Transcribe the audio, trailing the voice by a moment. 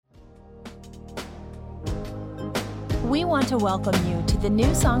We want to welcome you to the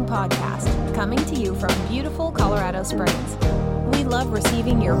New Song Podcast, coming to you from beautiful Colorado Springs. We love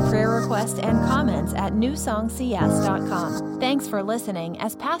receiving your prayer requests and comments at newsongcs.com. Thanks for listening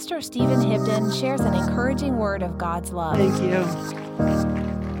as Pastor Stephen Hibden shares an encouraging word of God's love. Thank you.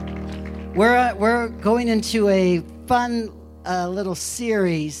 We're going into a fun little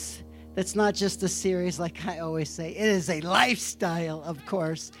series that's not just a series, like I always say. It is a lifestyle, of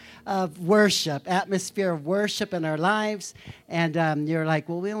course, of worship, atmosphere of worship in our lives. And you're like,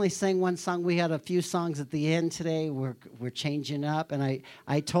 well, we only sang one song. We had a few songs at the end today. We're changing up. And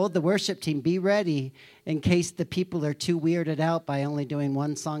I told the worship team, be ready in case the people are too weirded out by only doing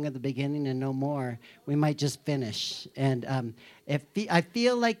one song at the beginning and no more. We might just finish. And if I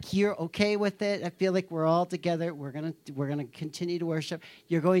feel like you're okay with it, I feel like we're all together. We're gonna continue to worship.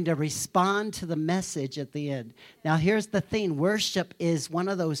 You're going to respond to the message at the end. Now, here's the thing: worship is one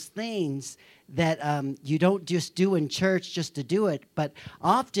of those things that you don't just do in church just to do it, but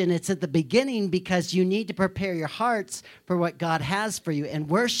often it's at the beginning because you need to prepare your hearts for what God has for you. And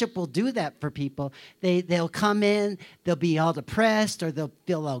worship will do that for people. They'll come in, they'll be all depressed, or they'll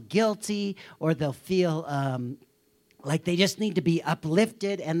feel all guilty, or they'll feel like they just need to be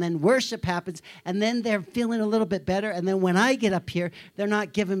uplifted, and then worship happens, and then they're feeling a little bit better, and then when I get up here, they're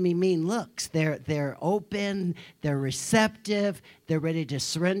not giving me mean looks. They're open, they're receptive, they're ready to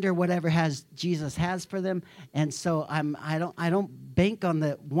surrender whatever Jesus has for them. And so I don't bank on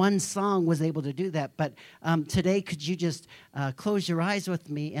the one song was able to do that. But today, could you just close your eyes with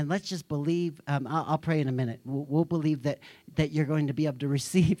me, and let's just believe. I'll pray in a minute. We'll believe that you're going to be able to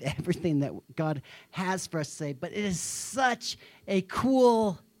receive everything that God has for us to say. But it is such a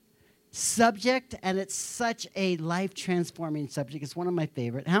cool subject, and it's such a life-transforming subject. It's one of my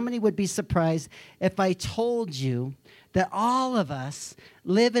favorite. How many would be surprised if I told you that all of us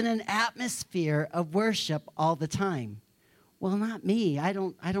live in an atmosphere of worship all the time? Well, not me. I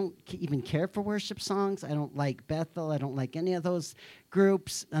don't even care for worship songs. I don't like Bethel. I don't like any of those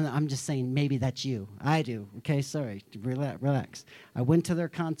groups. And I'm just saying, maybe that's you. I do. Okay, sorry. Relax. I went to their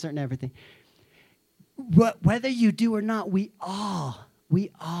concert and everything. But whether you do or not, we all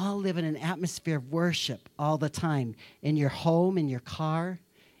live in an atmosphere of worship all the time. In your home, in your car,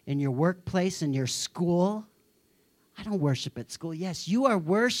 in your workplace, in your school. I don't worship at school. Yes, you are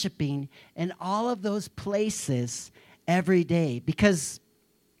worshiping in all of those places every day, because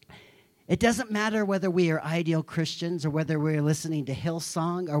it doesn't matter whether we are ideal Christians or whether we're listening to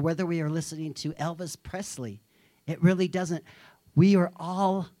Hillsong or whether we are listening to Elvis Presley. It really doesn't. We are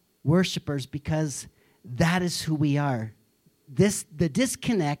all worshipers because that is who we are. The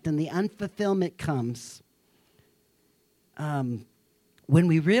disconnect and the unfulfillment comes when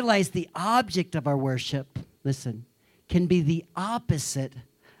we realize the object of our worship, listen, can be the opposite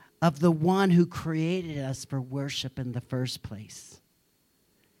of the one who created us for worship in the first place.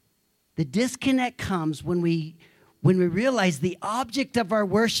 The disconnect comes when we realize the object of our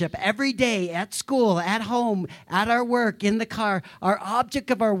worship every day, at school, at home, at our work, in the car, our object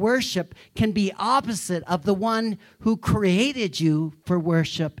of our worship can be opposite of the one who created you for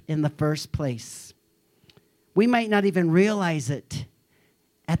worship in the first place. We might not even realize it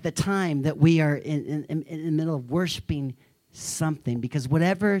at the time that we are in the middle of worshiping something, because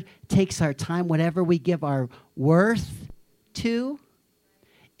whatever takes our time, whatever we give our worth to,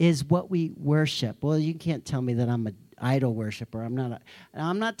 is what we worship. Well, you can't tell me that I'm an idol worshiper. I'm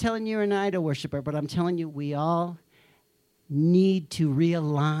not telling you you're an idol worshiper, but I'm telling you we all need to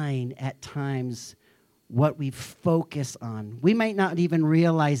realign at times what we focus on. We might not even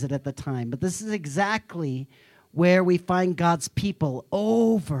realize it at the time, but this is exactly where we find God's people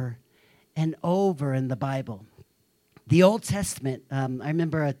over and over in the Bible. The Old Testament, I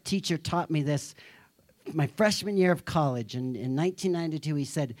remember a teacher taught me this my freshman year of college. And in 1992, he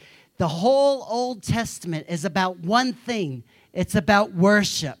said, the whole Old Testament is about one thing. It's about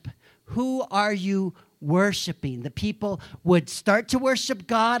worship. Who are you worshiping? The people would start to worship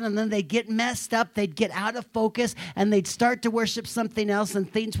God, and then they'd get messed up. They'd get out of focus, and they'd start to worship something else,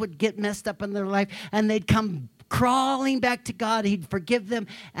 and things would get messed up in their life, and they'd come crawling back to God. He'd forgive them,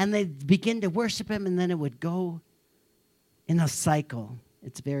 and they'd begin to worship him, and then it would go in a cycle.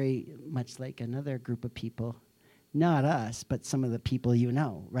 It's very much like another group of people, not us, but some of the people you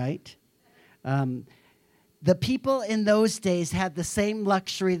know, right? The people in those days had the same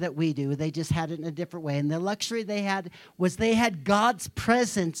luxury that we do. They just had it in a different way. And the luxury they had was they had God's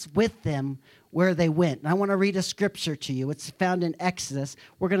presence with them where they went. And I want to read a scripture to you. It's found in Exodus.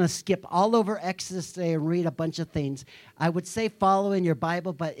 We're going to skip all over Exodus today and read a bunch of things. I would say follow in your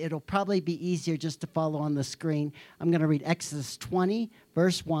Bible, but it'll probably be easier just to follow on the screen. I'm going to read Exodus 20,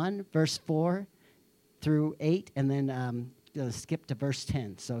 verse 1, verse 4, through 8, and then skip to verse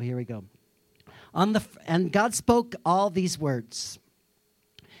 10. So here we go. And God spoke all these words.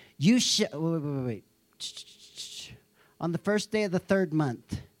 You shall, wait. On the first day of the third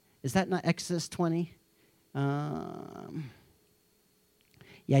month. Is that not Exodus 20? Yeah,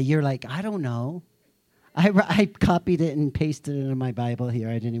 you're like, I don't know. I copied it and pasted it in my Bible here.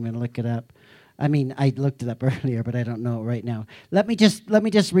 I didn't even look it up. I mean, I looked it up earlier, but I don't know it right now. Let me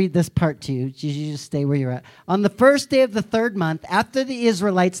just read this part to you. You just stay where you're at. On the first day of the third month, after the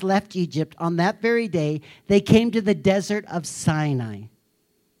Israelites left Egypt, on that very day, they came to the desert of Sinai.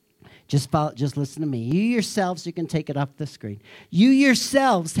 Just listen to me. You yourselves, you can take it off the screen. You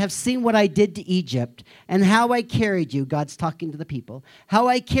yourselves have seen what I did to Egypt and how I carried you. God's talking to the people. How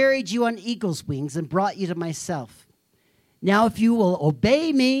I carried you on eagle's wings and brought you to myself. Now, if you will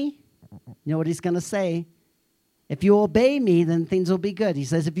obey me, you know what he's going to say? If you obey me, then things will be good. He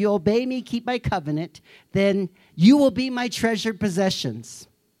says, if you obey me, keep my covenant, then you will be my treasured possessions.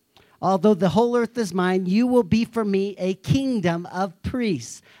 Although the whole earth is mine, you will be for me a kingdom of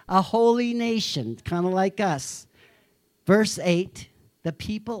priests, a holy nation, kind of like us. Verse 8, the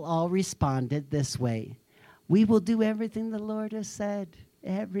people all responded this way. We will do everything the Lord has said.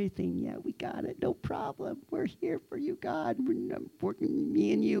 Everything. Yeah, we got it. No problem. We're here for you, God.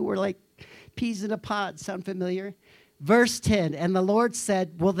 Me and you, we're like peas in a pod. Sound familiar? Verse 10, and the Lord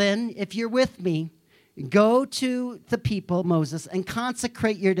said, well then, if you're with me, go to the people, Moses, and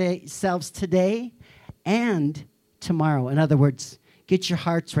consecrate yourselves today and tomorrow. In other words, get your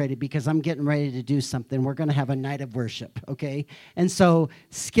hearts ready because I'm getting ready to do something. We're going to have a night of worship, okay? And so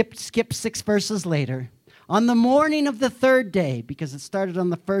skip 6 verses later. On the morning of the third day, because it started on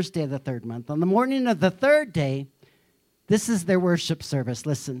the first day of the third month, on the morning of the third day, this is their worship service.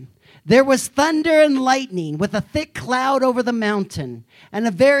 Listen. There was thunder and lightning with a thick cloud over the mountain and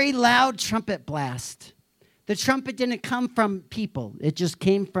a very loud trumpet blast. The trumpet didn't come from people. It just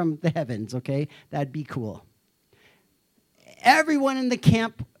came from the heavens, okay? That'd be cool. Everyone in the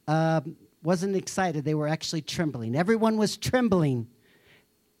camp wasn't excited. They were actually trembling. Everyone was trembling.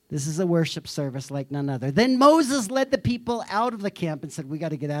 This is a worship service like none other. Then Moses led the people out of the camp and said, we got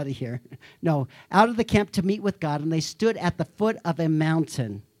to get out of here. No, out of the camp to meet with God, and they stood at the foot of a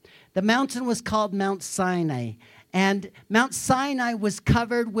mountain. The mountain was called Mount Sinai, and Mount Sinai was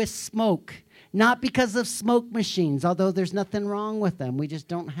covered with smoke, not because of smoke machines, although there's nothing wrong with them. We just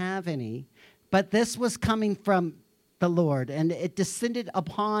don't have any. But this was coming from the Lord, and it descended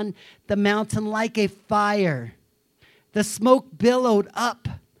upon the mountain like a fire. The smoke billowed up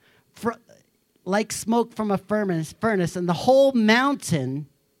like smoke from a furnace, and the whole mountain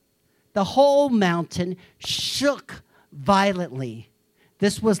shook violently.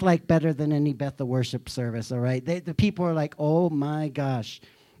 This was like better than any Bethel worship service, all right? The people are like, oh my gosh.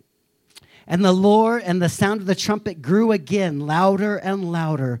 And the Lord and the sound of the trumpet grew again, louder and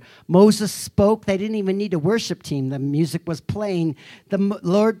louder. Moses spoke. They didn't even need a worship team. The music was playing. The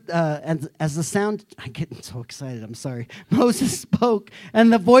Lord, and as the sound, I'm getting so excited, I'm sorry. Moses spoke,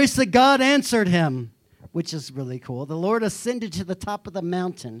 and the voice of God answered him, which is really cool. The Lord ascended to the top of the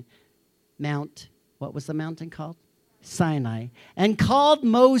mountain. What was the mountain called? Sinai. And called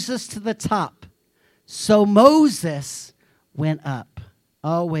Moses to the top. So Moses went up,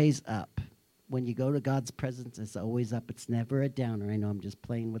 always up. When you go to God's presence, it's always up. It's never a downer. I know I'm just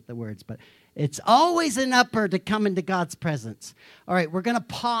playing with the words, but it's always an upper to come into God's presence. All right, we're going to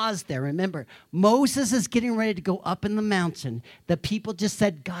pause there. Remember, Moses is getting ready to go up in the mountain. The people just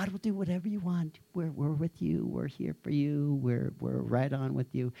said, God will do whatever you want. We're with you. We're here for you. We're right on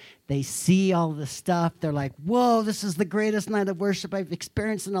with you. They see all the stuff. They're like, whoa, this is the greatest night of worship I've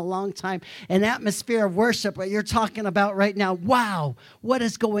experienced in a long time. An atmosphere of worship, what you're talking about right now. Wow, what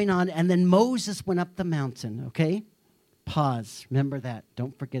is going on? And then Moses went up the mountain, okay? Pause. Remember that.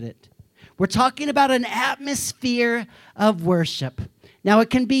 Don't forget it. We're talking about an atmosphere of worship. Now, it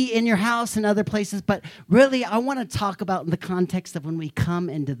can be in your house and other places, but really, I want to talk about in the context of when we come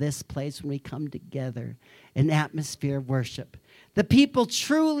into this place, when we come together, an atmosphere of worship. The people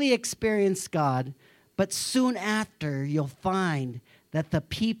truly experienced God, but soon after, you'll find that the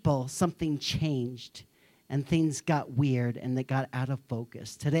people, something changed, and things got weird, and they got out of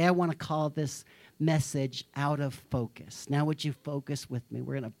focus. Today, I want to call this message Out of Focus. Now, would you focus with me?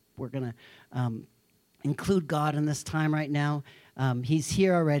 We're going to include God in this time right now. He's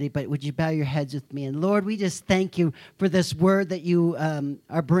here already, but would you bow your heads with me? And Lord, we just thank you for this word that you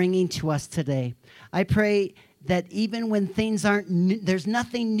are bringing to us today. I pray that even when things aren't new, there's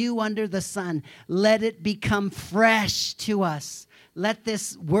nothing new under the sun, let it become fresh to us. let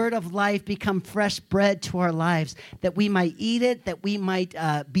this word of life become fresh bread to our lives, that we might eat it, that we might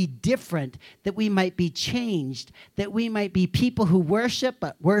be different, that we might be changed, that we might be people who worship,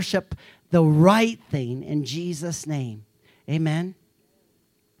 but worship the right thing in Jesus' name. Amen.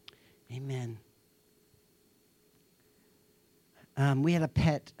 Amen. We had a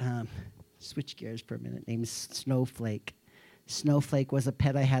pet, switch gears for a minute, named Snowflake. Snowflake was a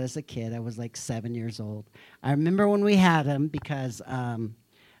pet I had as a kid. I was like 7 years old. I remember when we had him because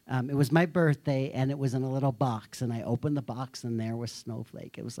it was my birthday, and it was in a little box, and I opened the box, and there was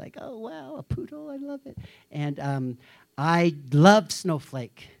Snowflake. It was like, oh, wow, a poodle, I love it. And I loved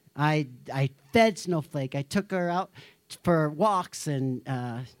Snowflake. I fed Snowflake. I took her out for walks and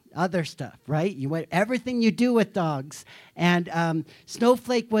other stuff, right? Everything you do with dogs. And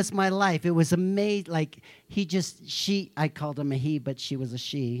Snowflake was my life. It was amazing. Like, I called him a he, but she was a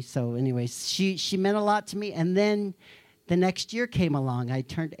she. So anyways, she meant a lot to me. And then the next year came along. I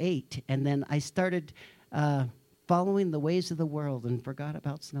turned 8. And then I started following the ways of the world and forgot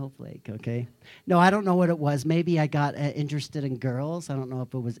about Snowflake, okay? No, I don't know what it was. Maybe I got interested in girls. I don't know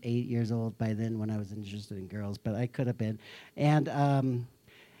if it was 8 years old by then when I was interested in girls, but I could have been. And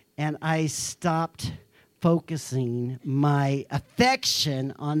I stopped focusing my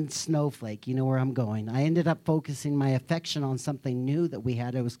affection on Snowflake. You know where I'm going. I ended up focusing my affection on something new that we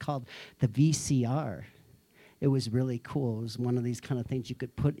had. It was called the VCR. It was really cool. It was one of these kind of things you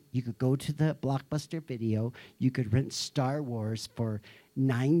could go to the Blockbuster Video, you could rent Star Wars for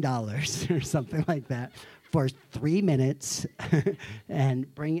 $9 or something like that for 3 minutes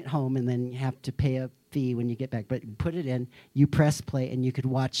and bring it home, and then you have to pay a fee when you get back. But you put it in, you press play, and you could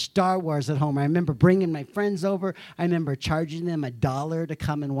watch Star Wars at home. I remember bringing my friends over. I remember charging them $1 to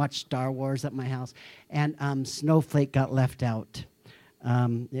come and watch Star Wars at my house. And Snowflake got left out.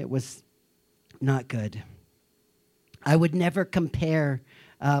 It was not good. I would never compare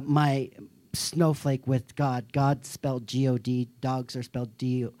my Snowflake with God. God spelled G-O-D, dogs are spelled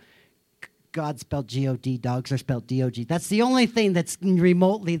D-O. God spelled G-O-D, dogs are spelled D-O-G. That's the only thing that's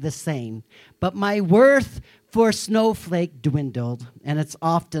remotely the same. But my worth for Snowflake dwindled, and it's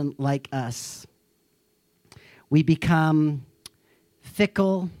often like us. We become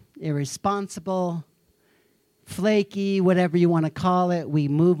fickle, irresponsible, flaky, whatever you want to call it. We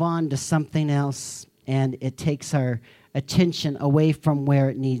move on to something else, and it takes our attention away from where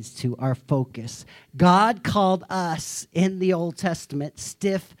it needs to, our focus. God called us in the Old Testament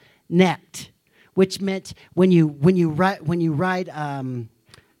stiff-necked, which meant when you ride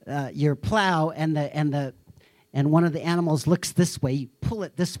your plow and one of the animals looks this way, you pull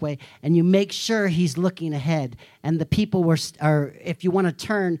it this way, and you make sure he's looking ahead. And the people if you want to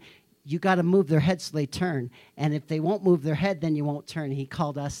turn, you got to move their head so they turn. And if they won't move their head, then you won't turn. He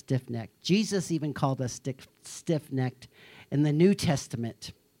called us stiff-necked. Jesus even called us stiff-necked. In the New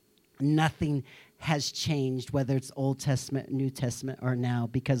Testament, nothing has changed, whether it's Old Testament, New Testament, or now,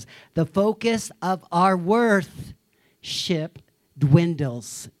 because the focus of our worthship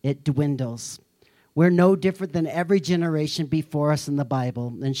dwindles. It dwindles. We're no different than every generation before us in the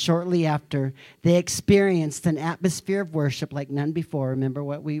Bible. And shortly after, they experienced an atmosphere of worship like none before. Remember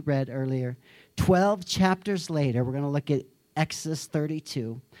what we read earlier. 12 chapters later, we're going to look at Exodus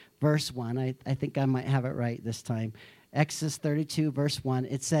 32, verse 1. I think I might have it right this time. Exodus 32, verse 1.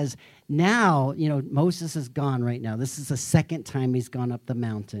 It says, now, Moses is gone right now. This is the second time he's gone up the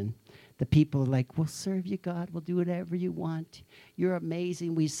mountain. The people are like, we'll serve you, God. We'll do whatever you want. You're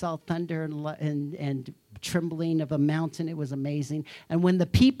amazing. We saw thunder and trembling of a mountain. It was amazing. And when the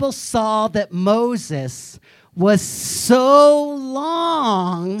people saw that Moses was so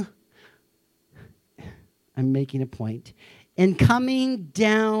long, I'm making a point, in coming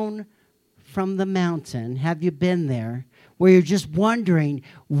down from the mountain, have you been there? Where you're just wondering,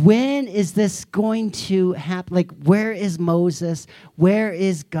 when is this going to happen? Like, where is Moses? Where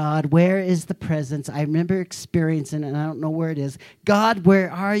is God? Where is the presence? I remember experiencing it, and I don't know where it is. God, where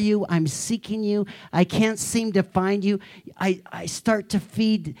are you? I'm seeking you. I can't seem to find you. I start to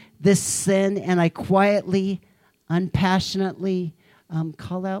feed this sin, and I quietly, unpassionately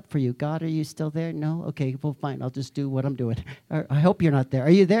call out for you. God, are you still there? No? Okay, well, fine. I'll just do what I'm doing. I hope you're not there.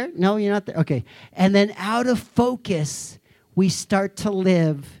 Are you there? No, you're not there. Okay. And then out of focus, we start to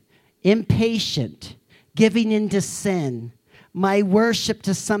live impatient, giving into sin, my worship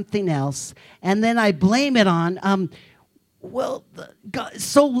to something else, and then I blame it on, God,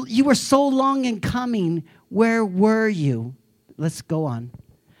 so you were so long in coming, where were you? Let's go on.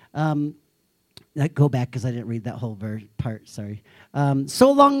 Go back because I didn't read that whole part, sorry.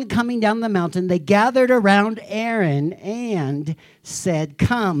 So long in coming down the mountain, they gathered around Aaron and said,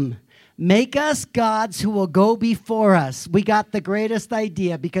 come, Make us gods who will go before us. We got the greatest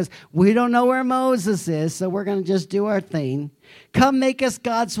idea because we don't know where Moses is, so we're going to just do our thing. Come make us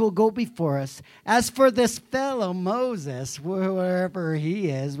gods who will go before us. As for this fellow Moses, wherever he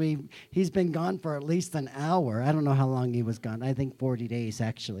is, he's been gone for at least an hour. I don't know how long he was gone. I think 40 days,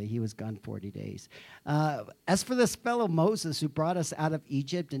 actually. He was gone 40 days. As for this fellow Moses who brought us out of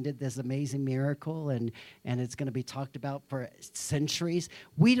Egypt and did this amazing miracle, and it's going to be talked about for centuries,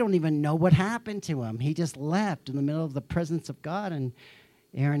 we don't even know what happened to him. He just left in the middle of the presence of God, and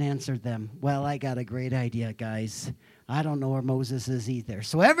Aaron answered them, well, I got a great idea, guys. I don't know where Moses is either.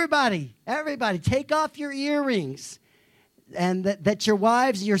 So everybody, take off your earrings, and that your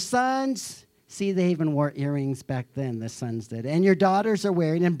wives, your sons, see, they even wore earrings back then, the sons did, and your daughters are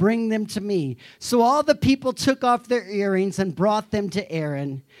wearing, and bring them to me. So all the people took off their earrings and brought them to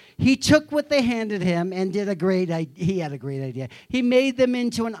Aaron. He took what they handed him and he had a great idea. He made them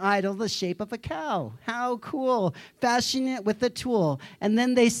into an idol the shape of a cow. How cool. Fashioning it with a tool. And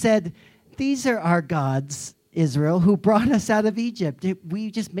then they said, these are our gods, Israel, who brought us out of Egypt.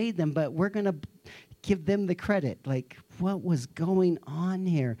 We just made them, but we're going to give them the credit. Like, what was going on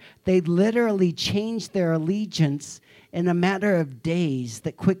here? They literally changed their allegiance in a matter of days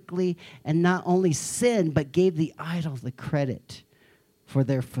that quickly, and not only sinned, but gave the idol the credit for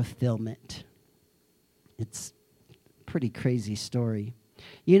their fulfillment. It's a pretty crazy story.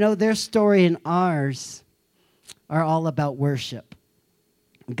 You know, their story and ours are all about worship.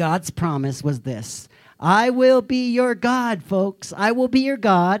 God's promise was this: I will be your God, folks. I will be your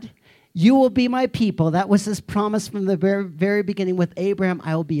God. You will be my people. That was his promise from the very, very beginning with Abraham.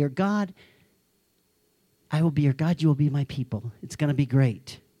 I will be your God. I will be your God. You will be my people. It's going to be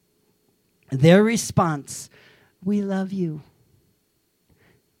great. Their response, we love you.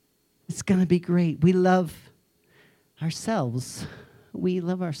 It's going to be great. We love ourselves. We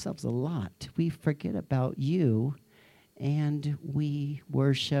love ourselves a lot. We forget about you, and we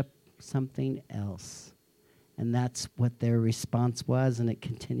worship something else. And that's what their response was, and it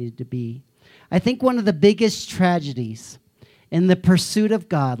continued to be. I think one of the biggest tragedies in the pursuit of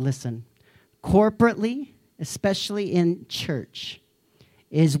God, listen, corporately, especially in church,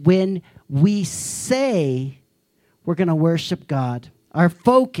 is when we say we're going to worship God. Our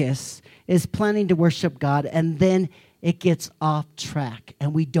focus is planning to worship God, and then it gets off track,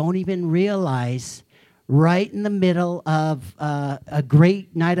 and we don't even realize right in the middle of a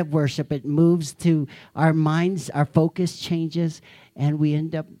great night of worship, it moves to our minds, our focus changes, and we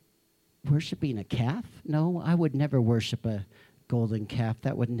end up worshiping a calf? No, I would never worship a golden calf.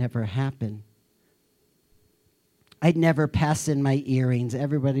 That would never happen. I'd never pass in my earrings.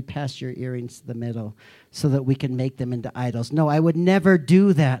 Everybody pass your earrings to the middle so that we can make them into idols. No, I would never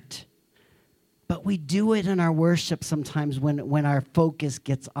do that. But we do it in our worship sometimes when our focus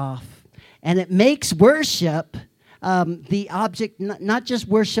gets off. And it makes worship the object, not just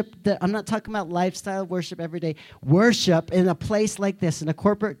worship. I'm not talking about lifestyle worship every day. Worship in a place like this, in a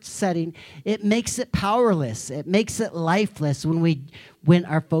corporate setting, it makes it powerless. It makes it lifeless when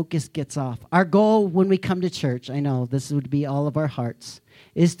our focus gets off. Our goal when we come to church, I know this would be all of our hearts,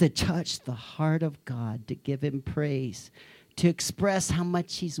 is to touch the heart of God, to give him praise, to express how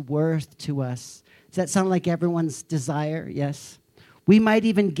much he's worth to us. Does that sound like everyone's desire? Yes. We might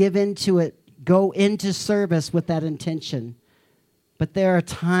even give into it, go into service with that intention. But there are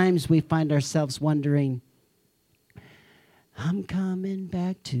times we find ourselves wondering, I'm coming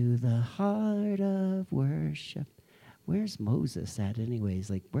back to the heart of worship. Where's Moses at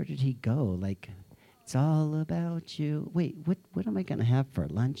anyways? Like, where did he go? Like, it's all about you. Wait, what am I going to have for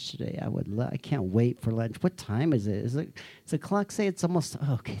lunch today? I can't wait for lunch. What time is it? Does the clock say it's almost,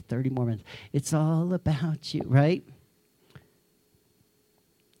 30 more minutes. It's all about you, right?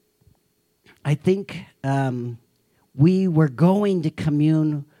 I think we were going to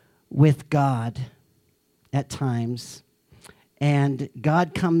commune with God at times, and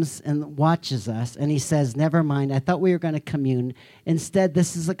God comes and watches us, and he says, never mind, I thought we were going to commune. Instead,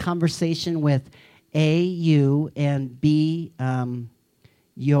 this is a conversation with A, you, and B,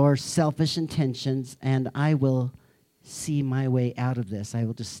 your selfish intentions, and I will see my way out of this. I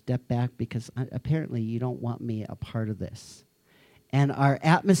will just step back because apparently you don't want me a part of this. And our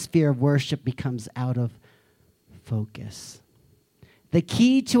atmosphere of worship becomes out of focus. The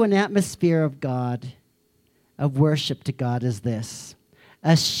key to an atmosphere of God, of worship to God, is this: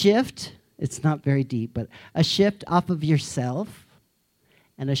 a shift, it's not very deep, but a shift off of yourself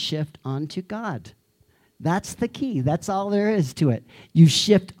and a shift onto God. That's the key. That's all there is to it. You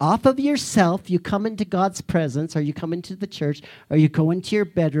shift off of yourself. You come into God's presence, or you come into the church, or you go into your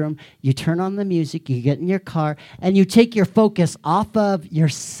bedroom. You turn on the music. You get in your car, and you take your focus off of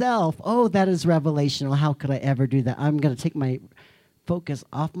yourself. Oh, that is revelational. How could I ever do that? I'm going to take my focus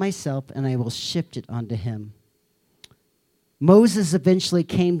off myself, and I will shift it onto him. Moses eventually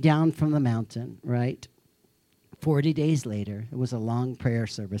came down from the mountain, right? 40 days later. It was a long prayer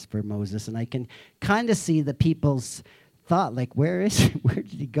service for Moses, and I can kind of see the people's thought, like, where is he? Where did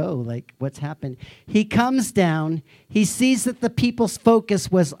he go? Like, what's happened? He comes down. He sees that the people's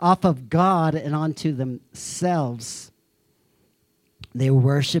focus was off of God and onto themselves. They were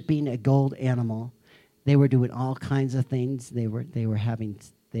worshiping a gold animal. They were doing all kinds of things. They were having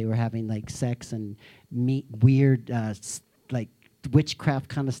like sex and weird like witchcraft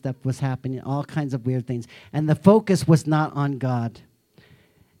kind of stuff was happening, all kinds of weird things. And the focus was not on God.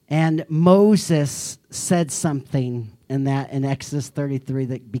 And Moses said something in Exodus 33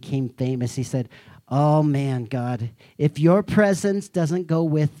 that became famous. He said, oh man, God, if your presence doesn't go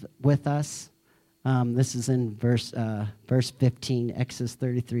with us, this is in verse 15, Exodus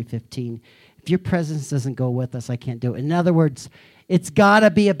 33:15. If your presence doesn't go with us, I can't do it. In other words, it's got to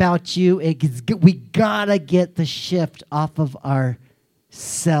be about you. We got to get the shift off of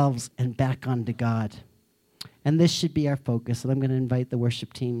ourselves and back onto God. And this should be our focus. And I'm going to invite the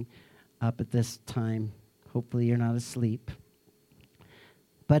worship team up at this time. Hopefully you're not asleep.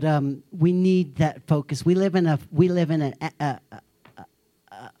 But we need that focus. We live in a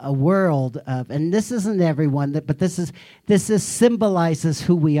world of, and this isn't everyone, but this symbolizes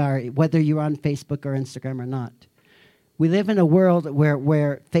who we are, whether you're on Facebook or Instagram or not. We live in a world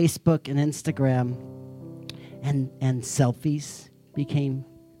where Facebook and Instagram and selfies became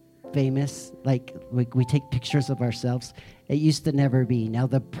famous. Like we take pictures of ourselves. It used to never be. Now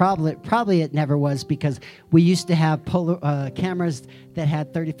probably it never was, because we used to have cameras that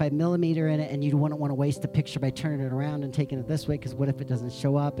had 35 millimeter in it, and you wouldn't want to waste a picture by turning it around and taking it this way, because what if it doesn't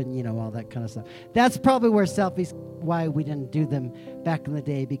show up, and all that kind of stuff. That's probably why we didn't do them back in the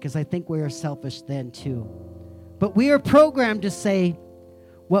day, because I think we were selfish then too. But we are programmed to say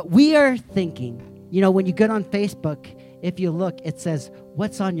what we are thinking. When you get on Facebook, if you look, it says,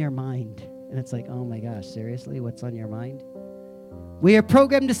 what's on your mind? And it's like, oh my gosh, seriously? What's on your mind? We are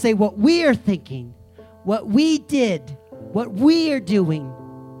programmed to say what we are thinking, what we did, what we are doing.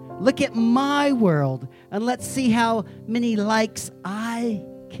 Look at my world, and let's see how many likes I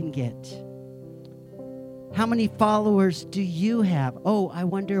can get. How many followers do you have? Oh, I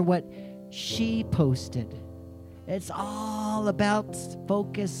wonder what she posted. It's all about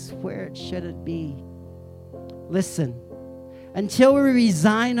focus. Where should it be? Listen, until we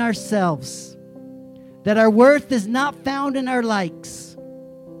resign ourselves that our worth is not found in our likes.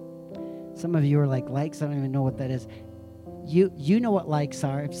 Some of you are like, likes? I don't even know what that is. You know what likes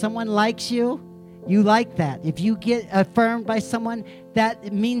are. If someone likes you, you like that. If you get affirmed by someone,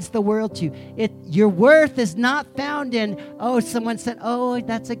 that means the world to you. Your worth is not found in, someone said,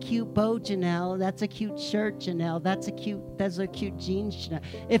 that's a cute bow, Janelle. That's a cute shirt, Janelle. Those are cute jeans, Janelle.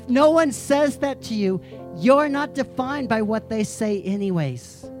 If no one says that to you, you're not defined by what they say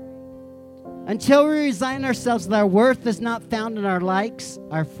anyways. Until we resign ourselves that our worth is not found in our likes,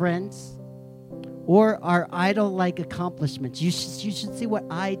 our friends, or our idol-like accomplishments. You should see what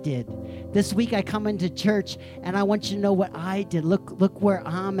I did. This week I come into church, and I want you to know what I did. Look where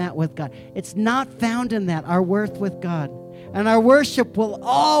I'm at with God. It's not found in that, our worth with God. And our worship will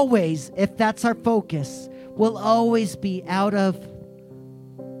always, if that's our focus, will always be out of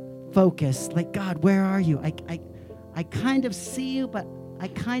focus. Like, God, where are you? I kind of see you, but I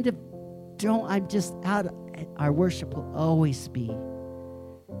kind of don't. I'm just out. Our worship will always be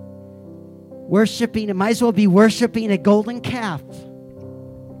worshiping. It might as well be worshiping a golden calf.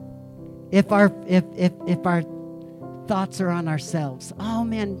 If our thoughts are on ourselves. Oh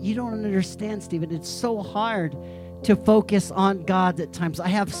man, you don't understand, Stephen. It's so hard to focus on God at times. I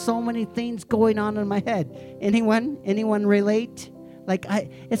have so many things going on in my head. Anyone relate?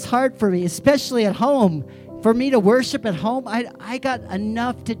 It's hard for me, especially at home. For me to worship at home, I got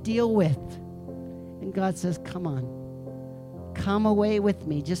enough to deal with. And God says, come on. Come away with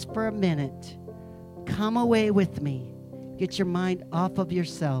me just for a minute. Come away with me. Get your mind off of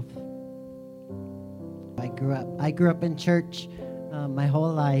yourself. I grew up in church my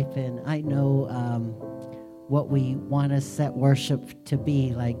whole life, and I know what we want to set worship to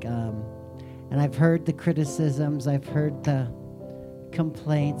be like. And I've heard the criticisms. I've heard the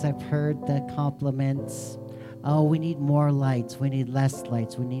complaints. I've heard the compliments. Oh, we need more lights. We need less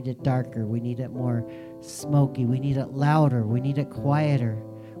lights. We need it darker. We need it more smoky. We need it louder. We need it quieter.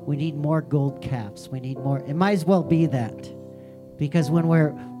 We need more gold calves. We need more. It might as well be that. Because when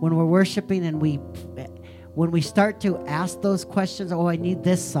we're worshiping and when we start to ask those questions, I need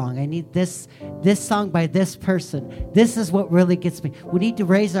this song. I need this song by this person. This is what really gets me. We need to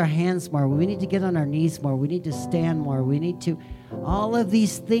raise our hands more. We need to get on our knees more. We need to stand more. We need to, all of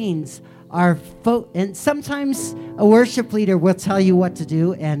these things are, and sometimes a worship leader will tell you what to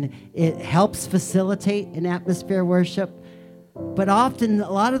do, and it helps facilitate an atmosphere of worship. But often, a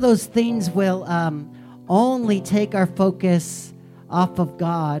lot of those things will only take our focus off of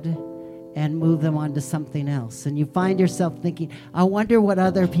God and move them onto something else. And you find yourself thinking, I wonder what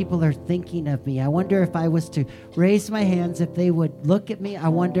other people are thinking of me. I wonder if I was to raise my hands, if they would look at me. I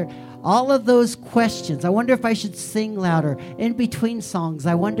wonder all of those questions. I wonder if I should sing louder. In between songs,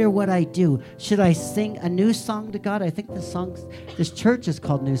 I wonder what I do. Should I sing a new song to God? I think this church is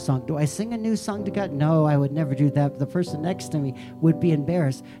called New Song. Do I sing a new song to God? No, I would never do that. The person next to me would be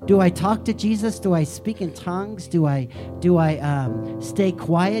embarrassed. Do I talk to Jesus? Do I speak in tongues? Do I stay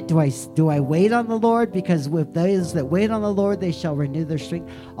quiet? Do I wait on the Lord? Because with those that wait on the Lord, they shall renew their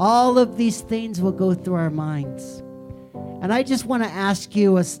strength. All of these things will go through our minds. And I just want to ask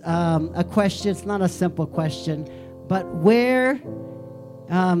you a question. It's not a simple question, but where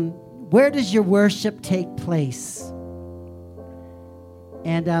does your worship take place?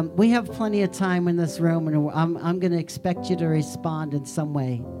 And we have plenty of time in this room, and I'm going to expect you to respond in some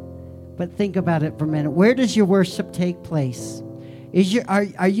way. But think about it for a minute. Where does your worship take place?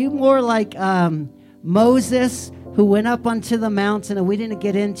 Are you more like Moses, who went up onto the mountain? And we didn't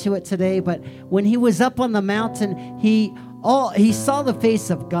get into it today, but when he was up on the mountain, he saw the face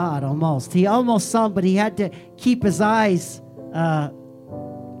of God almost. He almost saw him, but he had to keep his eyes.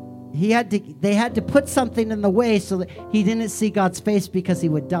 They had to put something in the way so that he didn't see God's face, because he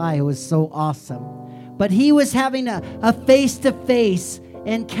would die. It was so awesome. But he was having a face-to-face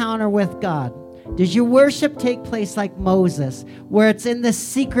encounter with God. Does your worship take place like Moses, where it's in the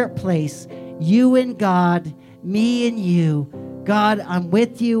secret place, you and God, me and you? God, I'm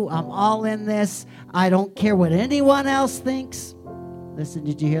with you. I'm all in this. I don't care what anyone else thinks. Listen,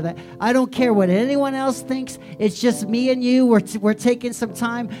 did you hear that? I don't care what anyone else thinks. It's just me and you. We're taking some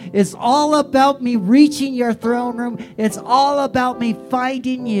time. It's all about me reaching your throne room. It's all about me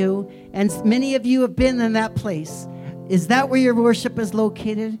finding you. And many of you have been in that place. Is that where your worship is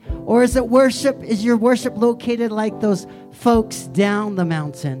located? Or is your worship located like those folks down the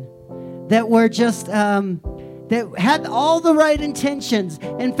mountain that were just, that had all the right intentions?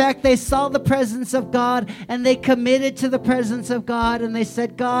 In fact, they saw the presence of God, and they committed to the presence of God, and they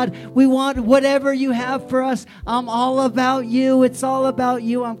said, God, we want whatever you have for us. I'm all about you. It's all about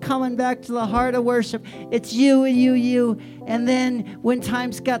you. I'm coming back to the heart of worship. It's you and you, you. And then when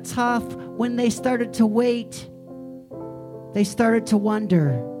times got tough, when they started to wait, they started to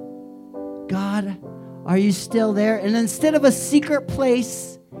wonder, God, are you still there? And instead of a secret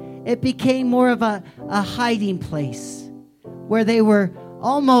place, it became more of a hiding place where they were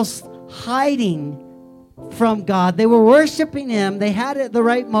almost hiding from God. They were worshiping Him. They had the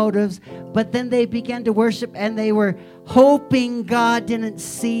right motives, but then they began to worship, and they were hoping God didn't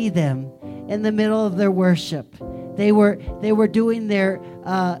see them in the middle of their worship. They were doing their,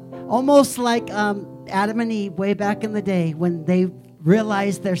 almost like Adam and Eve way back in the day when they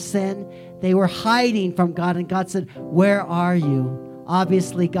realized their sin. They were hiding from God, and God said, where are you?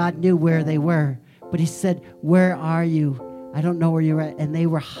 Obviously, God knew where they were, but He said, where are you? I don't know where you're at. And they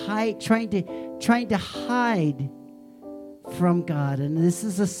were trying to hide from God. And this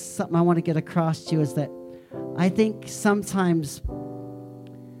is something I want to get across to you, is that I think sometimes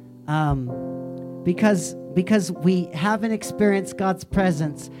because we haven't experienced God's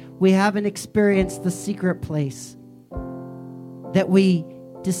presence, we haven't experienced the secret place, that we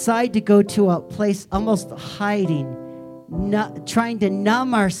decide to go to a place almost hiding, trying to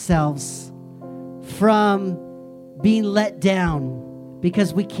numb ourselves from being let down,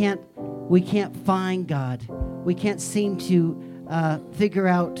 because we can't find God. We can't seem to figure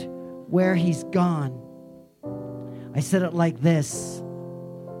out where He's gone. I said it like this: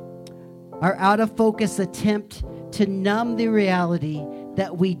 our out-of-focus attempt to numb the reality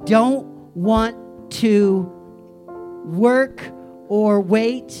that we don't want to work or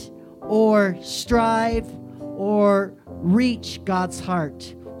wait or strive or reach God's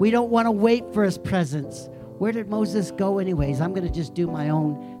heart. We don't want to wait for His presence. Where did Moses go anyways? I'm going to just do my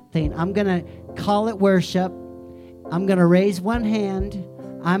own thing. I'm going to call it worship. I'm going to raise one hand.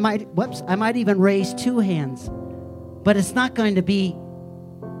 I might even raise two hands. But it's not going to be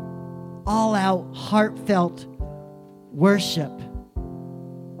all-out, heartfelt worship.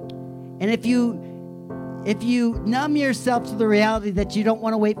 And if if you numb yourself to the reality that you don't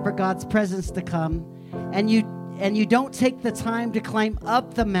want to wait for God's presence to come, and you don't take the time to climb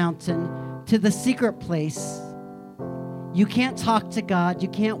up the mountain to the secret place, you can't talk to God, you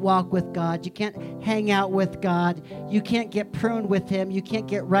can't walk with God, you can't hang out with God, you can't get pruned with Him, you can't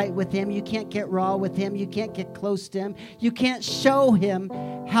get right with Him, you can't get raw with Him, you can't get close to Him, you can't show Him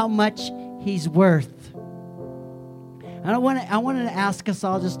how much He's worth. And I wanted to ask us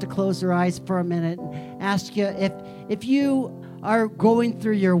all just to close our eyes for a minute and ask you if you are going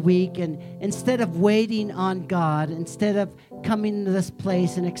through your week and instead of waiting on God, instead of coming into this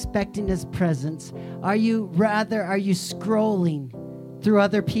place and expecting His presence, are you scrolling through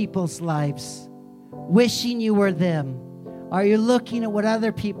other people's lives, wishing you were them? Are you looking at what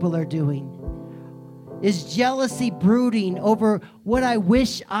other people are doing? Is jealousy brooding over what I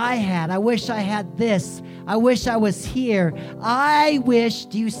wish I had? I wish I had this. I wish I was here.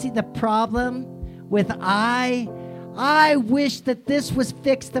 Do you see the problem with I wish that this was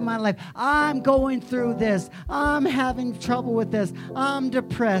fixed in my life. I'm going through this. I'm having trouble with this. I'm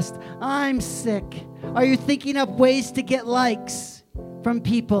depressed. I'm sick. Are you thinking of ways to get likes from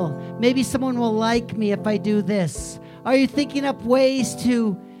people? Maybe someone will like me if I do this. Are you thinking up ways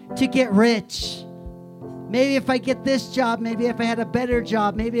to get rich? Maybe if I get this job, maybe if I had a better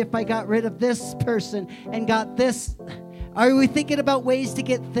job, maybe if I got rid of this person and got this. Are we thinking about ways to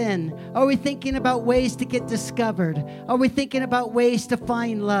get thin? Are we thinking about ways to get discovered? Are we thinking about ways to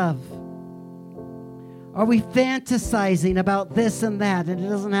find love? Are we fantasizing about this and that? And it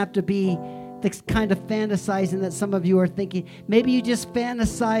doesn't have to be the kind of fantasizing that some of you are thinking. Maybe you just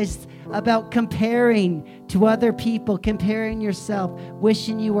fantasized about comparing to other people, comparing yourself,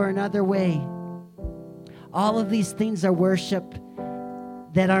 wishing you were another way. All of these things are worship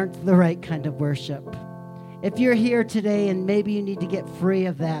that aren't the right kind of worship. If you're here today and maybe you need to get free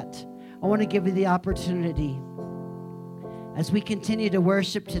of that, I want to give you the opportunity. As we continue to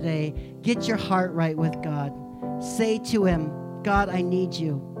worship today, get your heart right with God. Say to Him, God, I need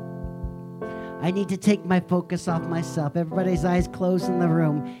you. I need to take my focus off myself. Everybody's eyes closed in the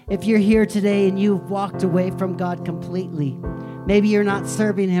room. If you're here today and you've walked away from God completely, maybe you're not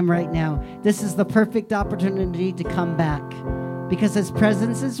serving Him right now, this is the perfect opportunity to come back, because His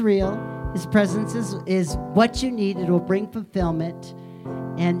presence is real. His presence is what you need. It will bring fulfillment,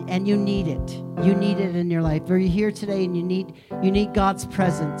 and you need it. You need it in your life. Or you're here today and you need God's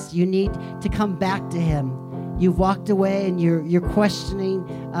presence. You need to come back to Him. You've walked away and you're questioning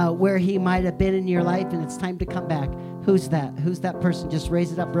where He might have been in your life, and it's time to come back. Who's that? Who's that person? Just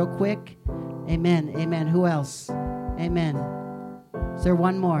raise it up real quick. Amen. Amen. Who else? Amen. Is there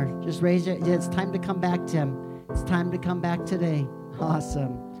one more? Just raise it. It's time to come back to Him. It's time to come back today.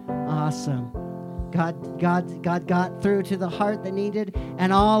 Awesome. Awesome. God got through to the heart that needed,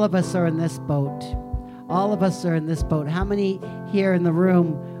 and all of us are in this boat. All of us are in this boat. How many here in the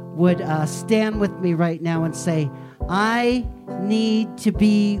room would stand with me right now and say, I need to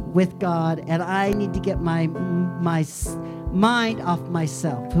be with God, and I need to get my mind off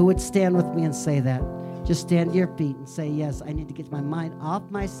myself? Who would stand with me and say that? Just stand to your feet and say, yes, I need to get my mind off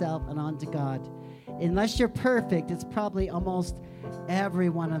myself and onto God. Unless you're perfect, it's probably almost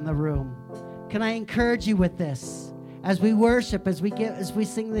everyone in the room. Can I encourage you with this? As we worship, as we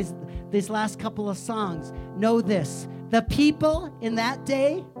sing these last couple of songs, know this. The people in that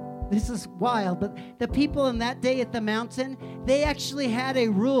day, this is wild, but the people in that day at the mountain, they actually had a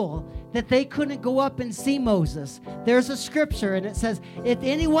rule that they couldn't go up and see Moses. There's a scripture, and it says, if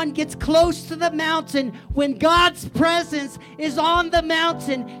anyone gets close to the mountain, when God's presence is on the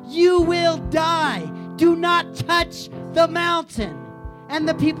mountain, you will die. Do not touch the mountain. And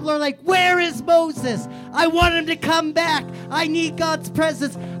the people are like, where is Moses? I want him to come back. I need God's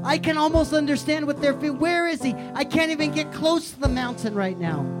presence. I can almost understand what they're feeling. Where is he? I can't even get close to the mountain right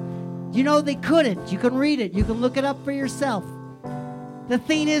now. You know, they couldn't. You can read it. You can look it up for yourself. The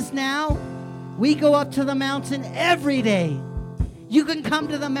thing is now, we go up to the mountain every day. You can come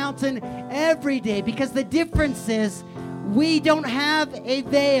to the mountain every day, because the difference is we don't have a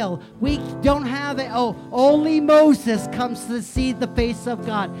veil. We don't have only Moses comes to see the face of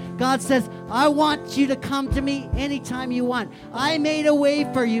God. God says, I want you to come to me anytime you want. I made a way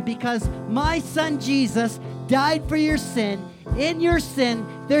for you because my son Jesus died for your sin. In your sin,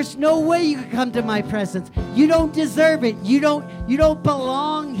 there's no way you can come to my presence. You don't deserve it. You don't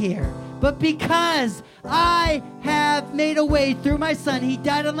belong here. But because I have made a way through my son, he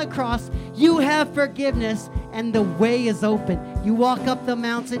died on the cross, you have forgiveness, and the way is open. You walk up the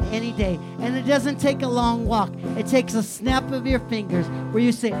mountain any day, and it doesn't take a long walk. It takes a snap of your fingers where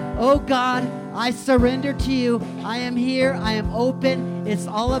you say, oh God, I surrender to you. I am here. I am open. It's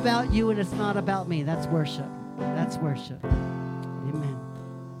all about you and it's not about me. That's worship. That's worship. Amen.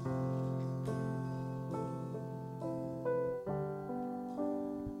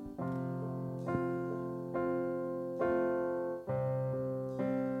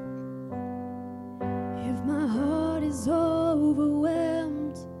 If my heart is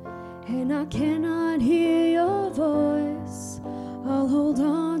overwhelmed and I cannot hear your voice, I'll hold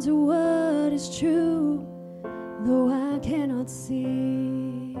on to what is true, though I cannot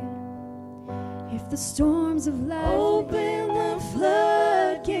see. If the storms of life open the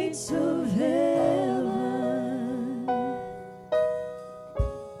floodgates of heaven,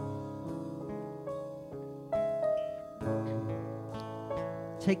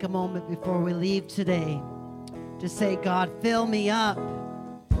 take a moment before we leave today to say, God, fill me up.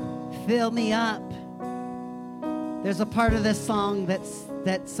 Fill me up. There's a part of this song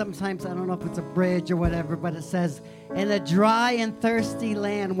that sometimes, I don't know if it's a bridge or whatever, but it says, in a dry and thirsty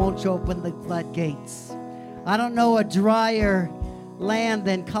land won't you open the floodgates. I don't know a drier land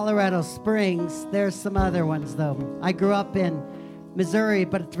than Colorado Springs. There's some other ones, though. I grew up in Missouri,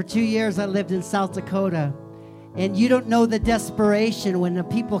 but for 2 years I lived in South Dakota. And you don't know the desperation when the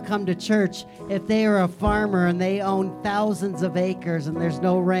people come to church. If they are a farmer and they own thousands of acres and there's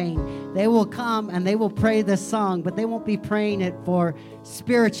no rain, they will come and they will pray this song, but they won't be praying it for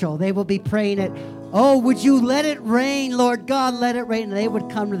spiritual. They will be praying it, oh, would you let it rain, Lord God, let it rain. And they would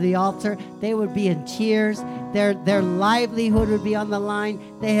come to the altar. They would be in tears. Their livelihood would be on the line.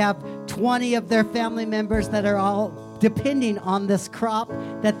 They have 20 of their family members that are all depending on this crop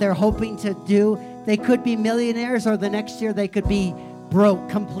that they're hoping to do. They could be millionaires, or the next year they could be broke,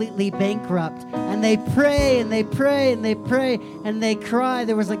 completely bankrupt. And they pray and they pray and they pray and they cry.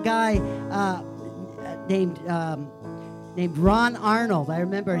 There was a guy named Ron Arnold, I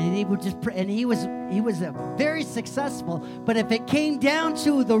remember, and he would just pray, and he was very successful. But if it came down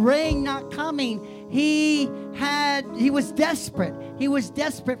to the rain not coming, he was desperate. He was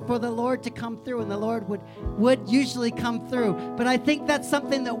desperate for the Lord to come through, and the Lord would usually come through. But I think that's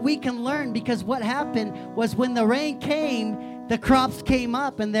something that we can learn, because what happened was when the rain came, the crops came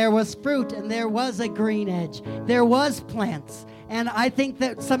up, and there was fruit, and there was a green edge. There was plants. And I think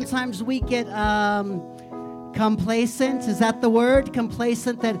that sometimes we get complacent. Is that the word?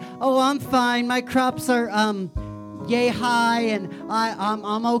 Complacent, that, oh, I'm fine. My crops are yay high, and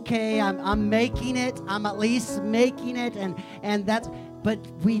I'm okay. I'm making it. I'm at least making it, and that's. But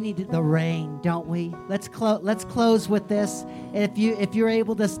we need the rain, don't we? Let's close with this. If you're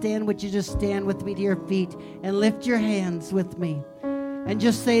able to stand, would you just stand with me to your feet and lift your hands with me, and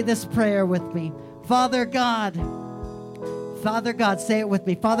just say this prayer with me. Father God, say it with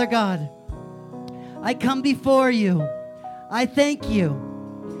me. Father God, I come before you. I thank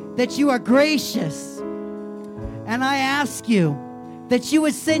you that you are gracious. And I ask you that you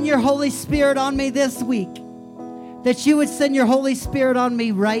would send your Holy Spirit on me this week. That you would send your Holy Spirit on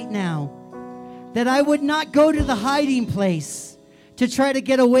me right now. That I would not go to the hiding place to try to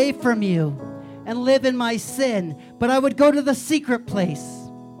get away from you and live in my sin. But I would go to the secret place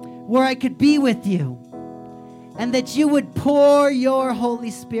where I could be with you. And that you would pour your Holy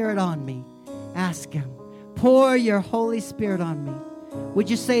Spirit on me. Ask him. Pour your Holy Spirit on me. Would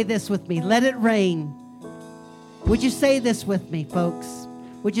you say this with me? Let it rain. Would you say this with me, folks?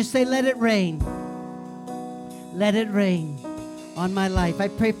 Would you say, let it rain? Let it rain on my life. I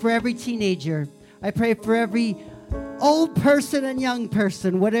pray for every teenager. I pray for every old person and young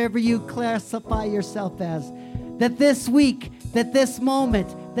person, whatever you classify yourself as, that this week, that this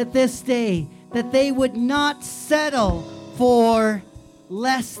moment, that this day, that they would not settle for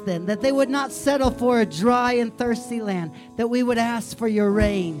less than, that they would not settle for a dry and thirsty land, that we would ask for your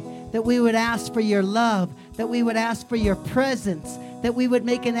rain, that we would ask for your love, that we would ask for your presence, that we would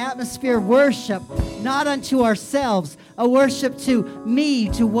make an atmosphere of worship, not unto ourselves, a worship to me,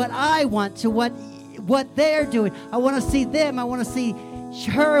 to what I want, to what they're doing. I want to see them. I want to see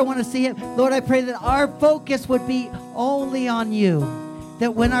her. I want to see him. Lord, I pray that our focus would be only on you,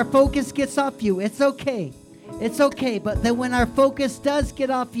 that when our focus gets off you, it's okay. It's okay, but that when our focus does get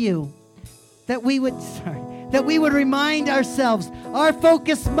off you, that we would remind ourselves our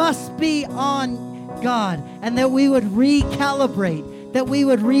focus must be on God, and that we would recalibrate, that we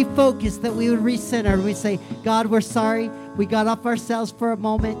would refocus, that we would recenter. We say, God, we're sorry. We got off ourselves for a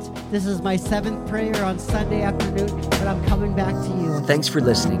moment. This is my 7th prayer on Sunday afternoon, but I'm coming back to you. Thanks for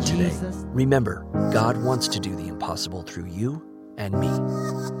listening today. Remember, God wants to do the impossible through you and me.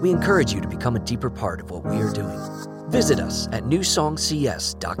 We encourage you to become a deeper part of what we are doing. Visit us at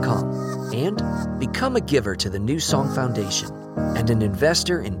newsongcs.com and become a giver to the New Song Foundation and an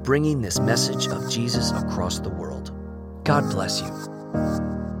investor in bringing this message of Jesus across the world. God bless you.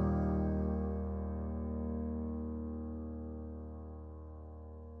 you.